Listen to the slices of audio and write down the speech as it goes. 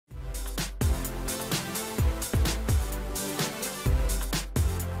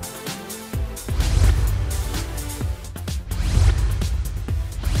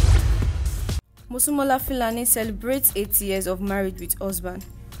Mosunmola Filani celebrates 8 years of marriage with husband.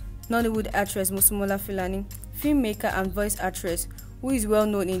 Nollywood actress Mosunmola Filani, filmmaker and voice actress who is well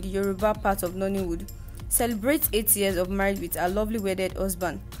known in the Yoruba part of Nollywood, celebrates 8 years of marriage with her lovely wedded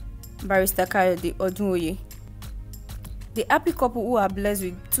husband, Barrister Kayode Odunoye. The happy couple, who are blessed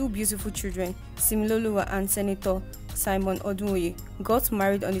with 2 beautiful children, Similoluwa and Senator Simon Odunoye, got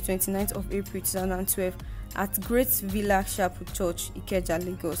married on the 29th of April 2012 at Great Villa Chapel Church, Ikeja,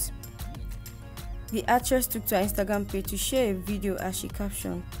 Lagos. The actress took to her Instagram page to share a video as she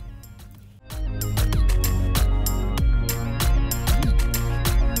captioned,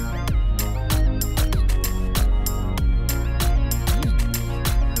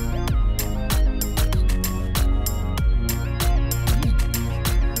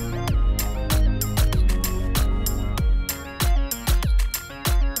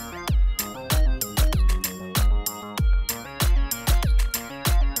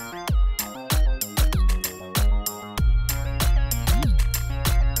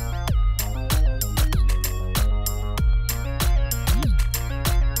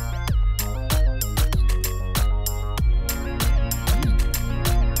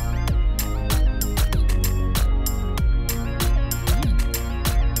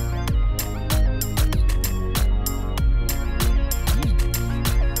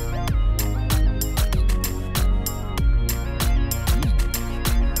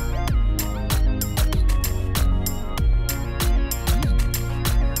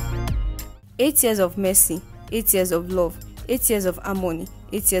 "8 years of mercy, 8 years of love, 8 years of harmony,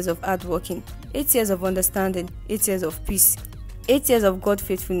 8 years of hard working, 8 years of understanding, 8 years of peace, 8 years of God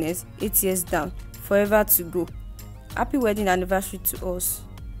faithfulness, 8 years down, forever to go. Happy wedding anniversary to us."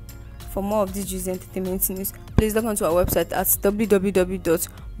 For more of this juicy entertainment news, please log on to our website at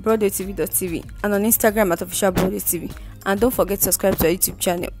www.broadwaytv.tv and on Instagram at official Broadway TV. And don't forget to subscribe to our YouTube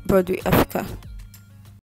channel, Broadway Africa.